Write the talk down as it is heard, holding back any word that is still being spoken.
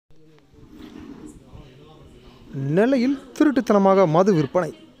நெல்லையில் திருட்டுத்தனமாக மது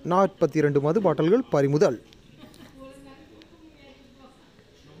விற்பனை 42 மது பாட்டில்கள் பறிமுதல்.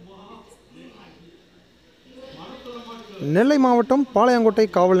 நெல்லை மாவட்டம் பாளையங்கோட்டை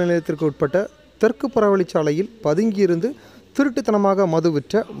காவல் நிலையத்திற்கு உட்பட்ட தெற்கு புறவழிச்சாலையில் பதுங்கியிருந்து திருட்டுத்தனமாக மது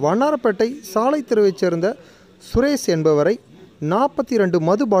விற்ற வண்ணாரப்பேட்டை சாலை தெருவைச் சேர்ந்த சுரேஷ் என்பவரை 42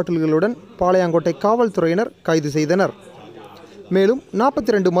 மது பாட்டில்களுடன் பாளையங்கோட்டை காவல்துறையினர் கைது செய்தனர். மேலும்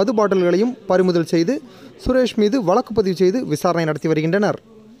 42 மது பாட்டில்களையும் பறிமுதல் செய்து சுரேஷ் மீது வழக்கு பதிவு செய்து விசாரணை நடத்தி வருகின்றனர்.